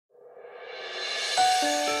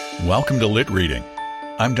Welcome to Lit Reading.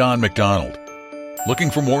 I'm Don McDonald.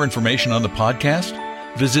 Looking for more information on the podcast?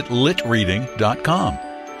 Visit litreading.com.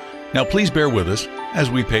 Now please bear with us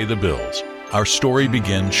as we pay the bills. Our story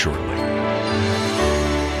begins shortly.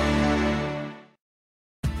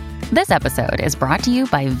 This episode is brought to you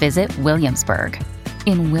by Visit Williamsburg.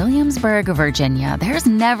 In Williamsburg, Virginia, there's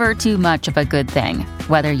never too much of a good thing.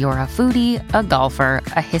 Whether you're a foodie, a golfer,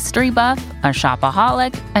 a history buff, a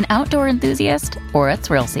shopaholic, an outdoor enthusiast, or a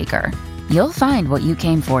thrill seeker, you'll find what you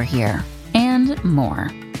came for here and more.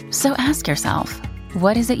 So ask yourself,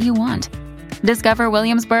 what is it you want? Discover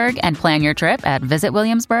Williamsburg and plan your trip at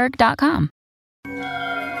visitwilliamsburg.com.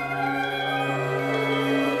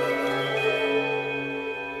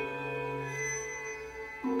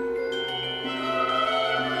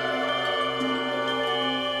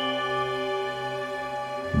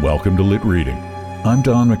 Welcome to Lit Reading. I'm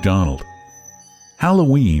Don McDonald.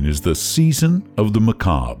 Halloween is the season of the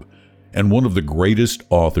macabre, and one of the greatest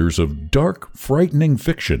authors of dark, frightening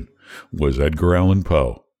fiction was Edgar Allan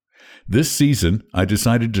Poe. This season, I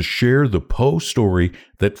decided to share the Poe story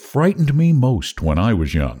that frightened me most when I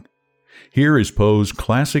was young. Here is Poe's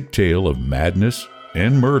classic tale of madness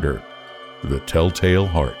and murder, The Telltale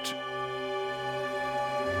Heart.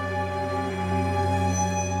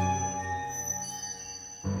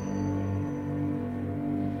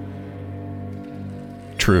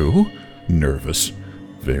 True, nervous.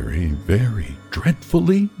 Very, very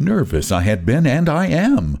dreadfully nervous I had been, and I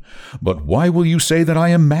am. But why will you say that I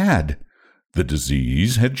am mad? The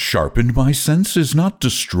disease had sharpened my senses, not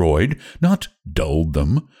destroyed, not dulled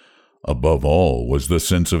them. Above all was the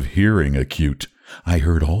sense of hearing acute. I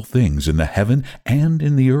heard all things in the heaven and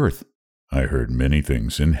in the earth. I heard many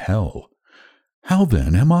things in hell. How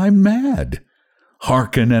then am I mad?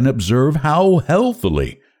 Hearken and observe how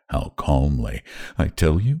healthily, how calmly I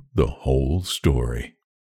tell you the whole story.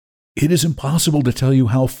 It is impossible to tell you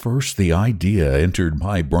how first the idea entered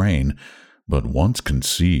my brain, but once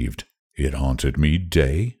conceived, it haunted me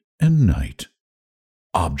day and night.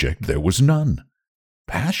 Object there was none.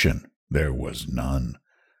 Passion there was none.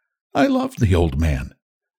 I loved the old man.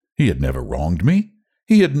 He had never wronged me.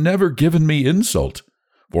 He had never given me insult.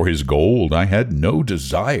 For his gold I had no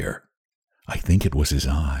desire. I think it was his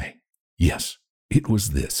eye. Yes, it was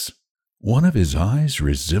this. One of his eyes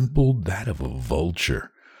resembled that of a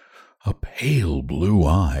vulture, a pale blue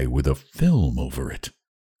eye with a film over it.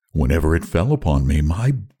 Whenever it fell upon me,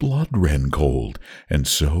 my blood ran cold, and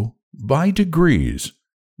so, by degrees,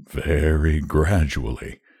 very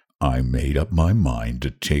gradually, I made up my mind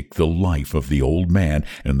to take the life of the old man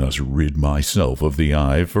and thus rid myself of the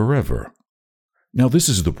eye forever. Now this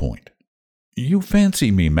is the point. You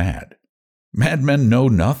fancy me mad. Madmen know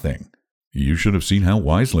nothing. You should have seen how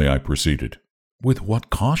wisely I proceeded. With what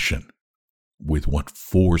caution. With what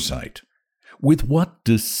foresight. With what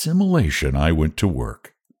dissimulation I went to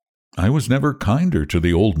work. I was never kinder to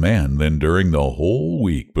the old man than during the whole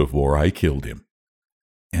week before I killed him.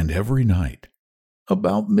 And every night,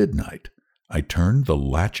 about midnight, I turned the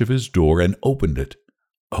latch of his door and opened it.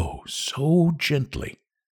 Oh, so gently.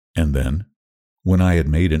 And then, when I had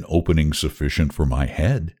made an opening sufficient for my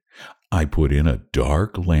head, I put in a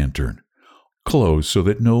dark lantern, close so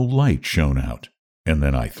that no light shone out, and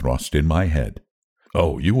then I thrust in my head.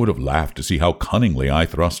 Oh, you would have laughed to see how cunningly I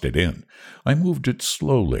thrust it in. I moved it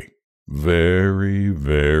slowly, very,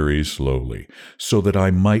 very slowly, so that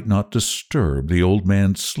I might not disturb the old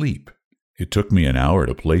man's sleep. It took me an hour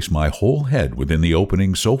to place my whole head within the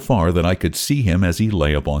opening so far that I could see him as he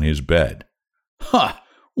lay upon his bed. Ha!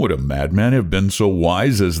 Would a madman have been so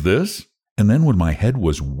wise as this? And then when my head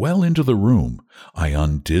was well into the room, I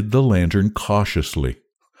undid the lantern cautiously.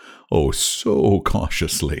 Oh, so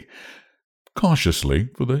cautiously. Cautiously,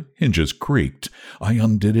 for the hinges creaked, I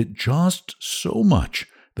undid it just so much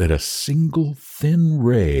that a single thin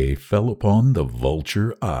ray fell upon the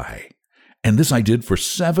vulture eye. And this I did for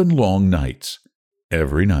 7 long nights,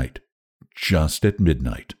 every night, just at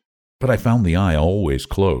midnight. But I found the eye always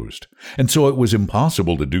closed, and so it was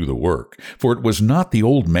impossible to do the work, for it was not the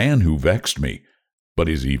old man who vexed me, but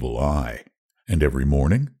his evil eye. And every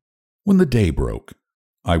morning, when the day broke,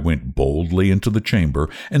 I went boldly into the chamber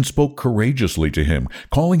and spoke courageously to him,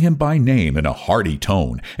 calling him by name in a hearty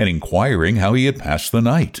tone, and inquiring how he had passed the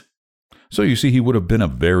night. So you see, he would have been a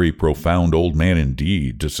very profound old man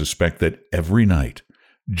indeed to suspect that every night,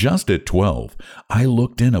 just at 12, I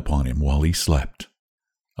looked in upon him while he slept.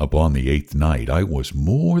 Upon the 8th night, I was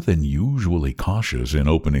more than usually cautious in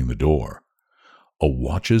opening the door. A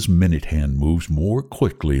watch's minute hand moves more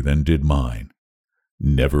quickly than did mine.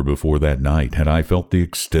 Never before that night had I felt the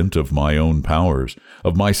extent of my own powers,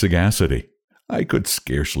 of my sagacity. I could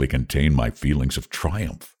scarcely contain my feelings of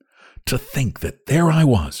triumph. To think that there I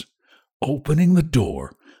was, opening the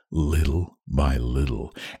door little by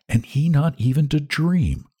little, and he not even to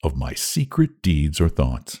dream of my secret deeds or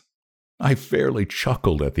thoughts. I fairly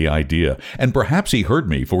chuckled at the idea, and perhaps he heard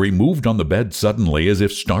me, for he moved on the bed suddenly as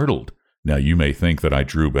if startled. Now you may think that I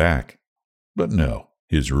drew back. But no,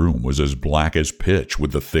 his room was as black as pitch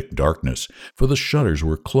with the thick darkness, for the shutters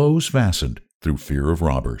were close-fastened through fear of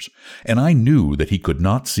robbers, and I knew that he could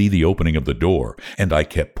not see the opening of the door, and I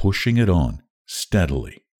kept pushing it on,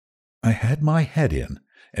 steadily. I had my head in,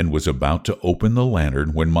 and was about to open the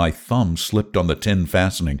lantern when my thumb slipped on the tin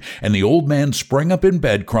fastening, and the old man sprang up in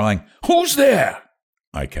bed, crying, "Who's there?"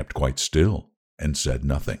 I kept quite still, and said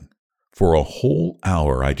nothing. For a whole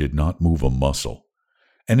hour I did not move a muscle,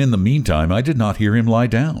 and in the meantime I did not hear him lie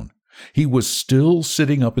down. He was still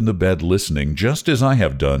sitting up in the bed listening, just as I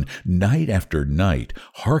have done night after night,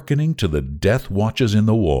 hearkening to the death watches in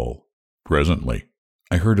the wall. Presently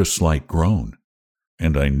I heard a slight groan,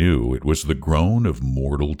 and I knew it was the groan of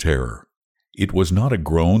mortal terror. It was not a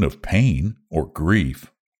groan of pain or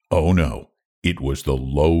grief. Oh no, it was the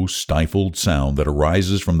low, stifled sound that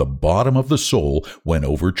arises from the bottom of the soul when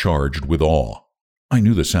overcharged with awe. I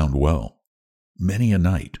knew the sound well. Many a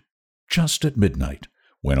night, just at midnight,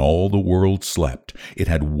 when all the world slept, it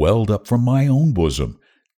had welled up from my own bosom,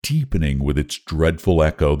 deepening with its dreadful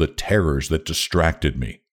echo the terrors that distracted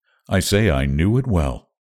me. I say I knew it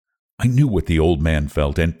well. I knew what the old man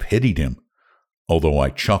felt and pitied him, although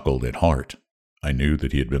I chuckled at heart. I knew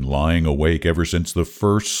that he had been lying awake ever since the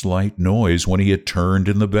first slight noise when he had turned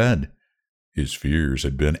in the bed. His fears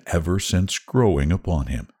had been ever since growing upon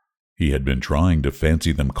him. He had been trying to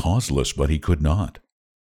fancy them causeless, but he could not.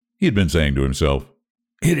 He had been saying to himself,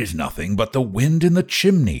 "It is nothing but the wind in the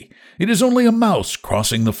chimney. It is only a mouse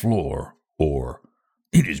crossing the floor." Or,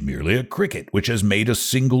 "It is merely a cricket which has made a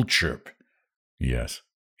single chirp." Yes,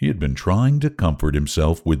 he had been trying to comfort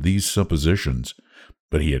himself with these suppositions,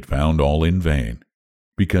 but he had found all in vain,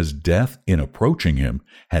 because death, in approaching him,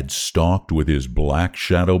 had stalked with his black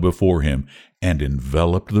shadow before him and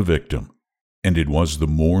enveloped the victim. And it was the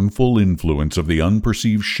mournful influence of the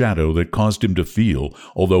unperceived shadow that caused him to feel,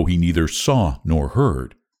 although he neither saw nor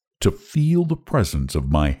heard, to feel the presence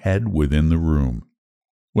of my head within the room.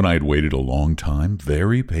 When I had waited a long time,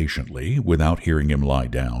 very patiently, without hearing him lie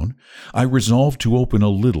down, I resolved to open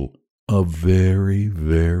a very,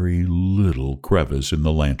 very little crevice in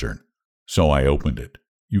the lantern. So I opened it.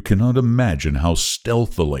 You cannot imagine how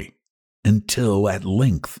stealthily, until at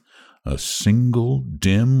length a single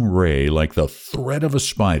dim ray like the thread of a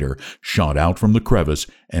spider shot out from the crevice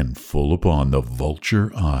and full upon the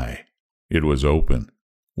vulture eye. It was open,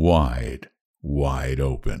 wide, wide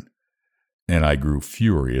open, and I grew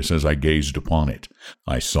furious as I gazed upon it.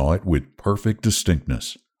 I saw it with perfect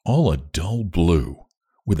distinctness, all a dull blue,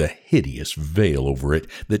 with a hideous veil over it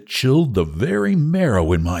that chilled the very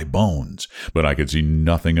marrow in my bones, but I could see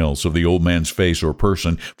nothing else of the old man's face or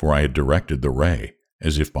person, for I had directed the ray,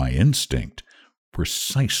 as if by instinct,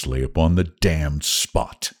 precisely upon the damned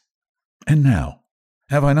spot. And now,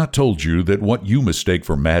 have I not told you that what you mistake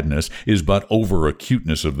for madness is but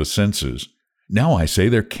over-acuteness of the senses? Now I say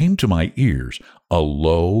there came to my ears a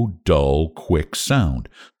low, dull, quick sound,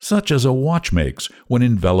 such as a watch makes when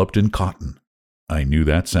enveloped in cotton. I knew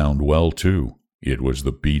that sound well, too. It was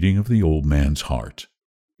the beating of the old man's heart.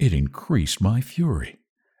 It increased my fury,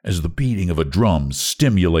 as the beating of a drum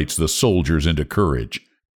stimulates the soldiers into courage.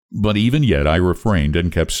 But even yet I refrained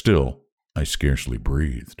and kept still. I scarcely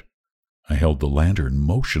breathed. I held the lantern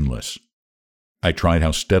motionless. I tried how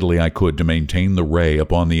steadily I could to maintain the ray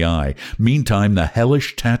upon the eye. Meantime, the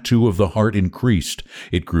hellish tattoo of the heart increased.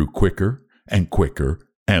 It grew quicker and quicker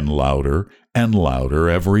and louder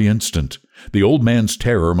every instant. The old man's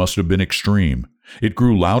terror must have been extreme. It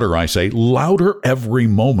grew louder, I say, louder every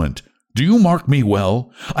moment. Do you mark me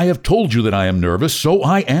well? I have told you that I am nervous, so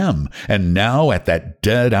I am. And now, at that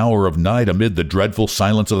dead hour of night, amid the dreadful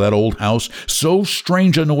silence of that old house, so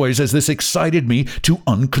strange a noise as this excited me to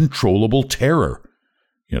uncontrollable terror.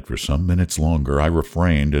 Yet for some minutes longer I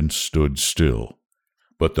refrained and stood still.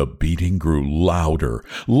 But the beating grew louder,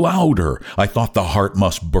 louder. I thought the heart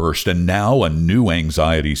must burst, and now a new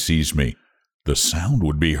anxiety seized me. The sound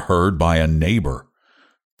would be heard by a neighbor.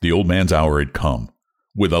 The old man's hour had come.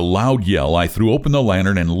 With a loud yell, I threw open the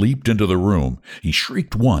lantern and leaped into the room. He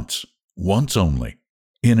shrieked once only.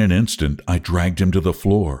 In an instant, I dragged him to the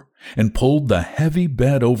floor and pulled the heavy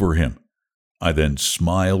bed over him. I then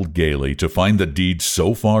smiled gaily to find the deed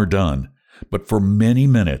so far done, but for many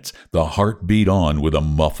minutes the heart beat on with a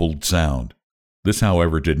muffled sound. This,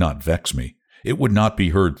 however, did not vex me. It would not be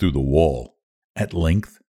heard through the wall. At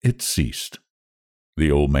length it ceased. The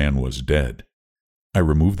old man was dead. I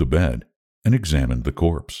removed the bed and examined the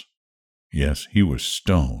corpse. Yes, he was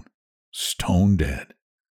stone dead.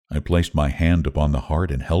 I placed my hand upon the heart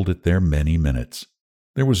and held it there many minutes.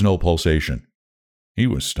 There was no pulsation. He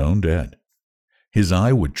was stone dead. His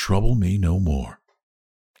eye would trouble me no more.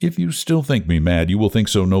 If you still think me mad, you will think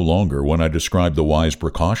so no longer when I describe the wise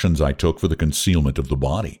precautions I took for the concealment of the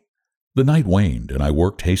body. The night waned, and I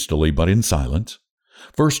worked hastily but in silence.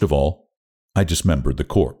 First of all, I dismembered the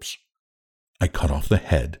corpse. I cut off the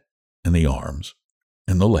head and the arms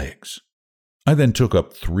and the legs. I then took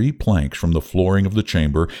up 3 planks from the flooring of the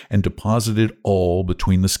chamber and deposited all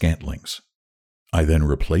between the scantlings. I then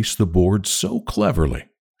replaced the boards so cleverly,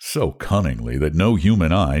 so cunningly, that no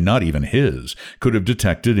human eye, not even his, could have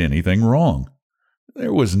detected anything wrong.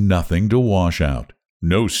 There was nothing to wash out,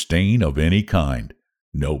 no stain of any kind,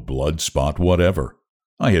 no blood spot whatever.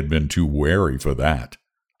 I had been too wary for that.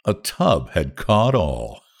 A tub had caught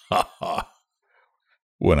all. Ha ha!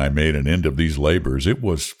 When I made an end of these labors, it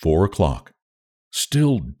was 4 o'clock,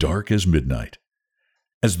 still dark as midnight.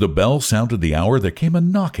 As the bell sounded the hour, there came a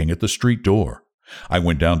knocking at the street door. I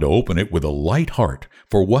went down to open it with a light heart,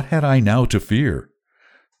 for what had I now to fear?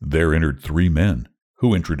 There entered 3 men,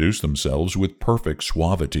 who introduced themselves with perfect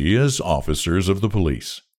suavity as officers of the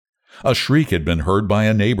police. A shriek had been heard by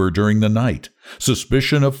a neighbor during the night.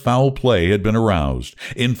 Suspicion of foul play had been aroused.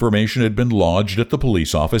 Information had been lodged at the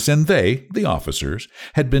police office, and they, the officers,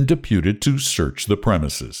 had been deputed to search the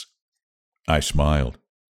premises. I smiled,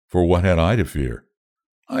 for what had I to fear?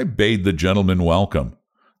 I bade the gentleman welcome.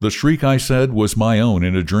 The shriek, I said, was my own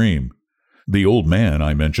in a dream. The old man,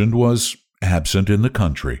 I mentioned, was absent in the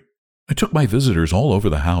country. I took my visitors all over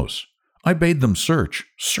the house. I bade them search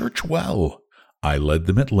well. I led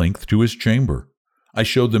them at length to his chamber. I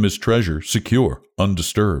showed them his treasure, secure,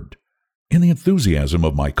 undisturbed. In the enthusiasm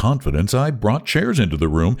of my confidence, I brought chairs into the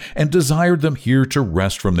room and desired them here to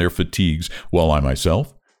rest from their fatigues, while I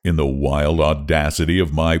myself, in the wild audacity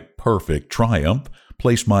of my perfect triumph,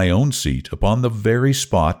 placed my own seat upon the very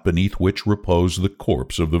spot beneath which reposed the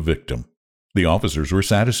corpse of the victim. The officers were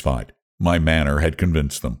satisfied. My manner had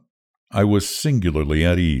convinced them. I was singularly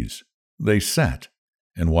at ease. They sat,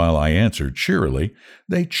 and while I answered cheerily,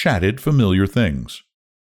 they chatted familiar things.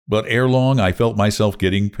 But ere long I felt myself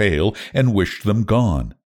getting pale and wished them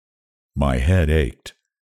gone. My head ached,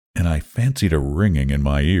 and I fancied a ringing in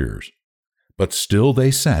my ears. But still they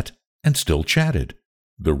sat and still chatted.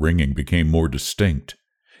 The ringing became more distinct.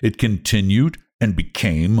 It continued and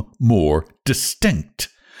became more distinct.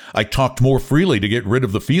 I talked more freely to get rid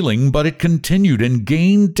of the feeling, but it continued and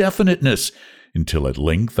gained definiteness, until at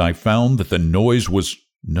length I found that the noise was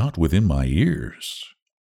not within my ears.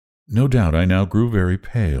 No doubt I now grew very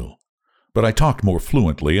pale, but I talked more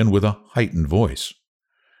fluently and with a heightened voice.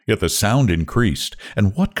 Yet the sound increased,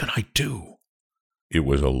 and what could I do? It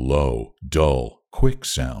was a low, dull, quick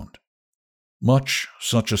sound. Much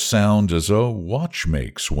such a sound as a watch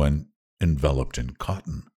makes when enveloped in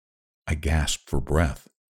cotton. I gasped for breath,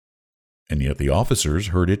 and yet the officers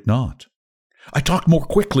heard it not. I talked more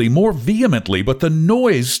quickly, more vehemently, but the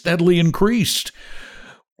noise steadily increased.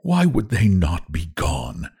 Why would they not be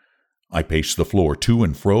gone? I paced the floor to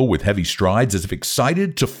and fro with heavy strides, as if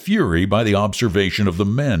excited to fury by the observation of the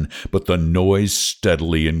men, but the noise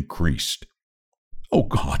steadily increased. Oh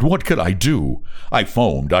God, what could I do? I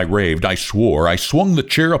foamed, I raved, I swore, I swung the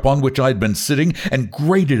chair upon which I had been sitting and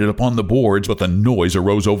grated it upon the boards, but the noise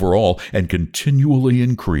arose over all and continually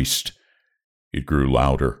increased. It grew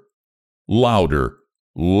louder, louder,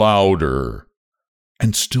 louder.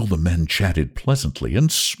 And still the men chatted pleasantly and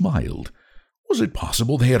smiled. Was it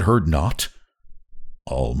possible they had heard not?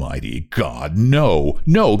 Almighty God, no,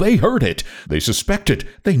 they heard it. They suspected,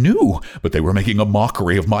 they knew, but they were making a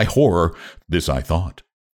mockery of my horror. This I thought,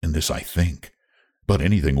 and this I think. But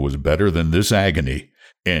anything was better than this agony.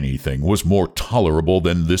 Anything was more tolerable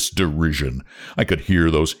than this derision. I could hear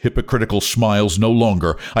those hypocritical smiles no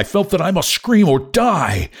longer. I felt that I must scream or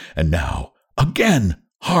die. And now, again,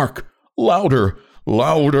 hark, louder,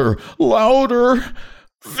 louder, louder.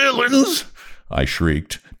 Villains! I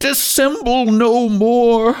shrieked. Dissemble no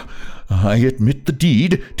more. I admit the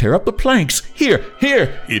deed. Tear up the planks. Here.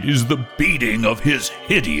 It is the beating of his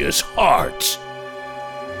hideous heart.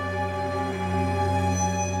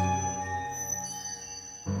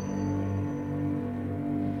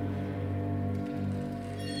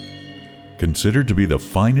 Considered to be the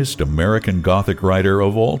finest American Gothic writer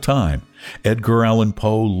of all time, Edgar Allan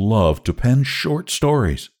Poe loved to pen short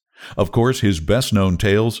stories. Of course, his best-known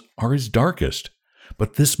tales are his darkest,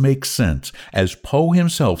 But this makes sense, as Poe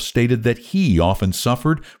himself stated that he often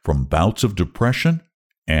suffered from bouts of depression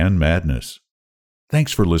and madness.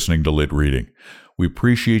 Thanks for listening to Lit Reading. We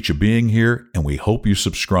appreciate you being here, and we hope you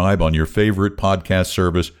subscribe on your favorite podcast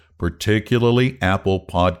service, particularly Apple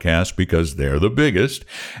Podcasts, because they're the biggest.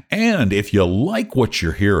 And if you like what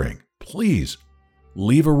you're hearing, please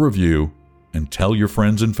leave a review and tell your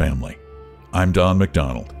friends and family. I'm Don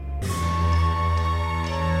McDonald.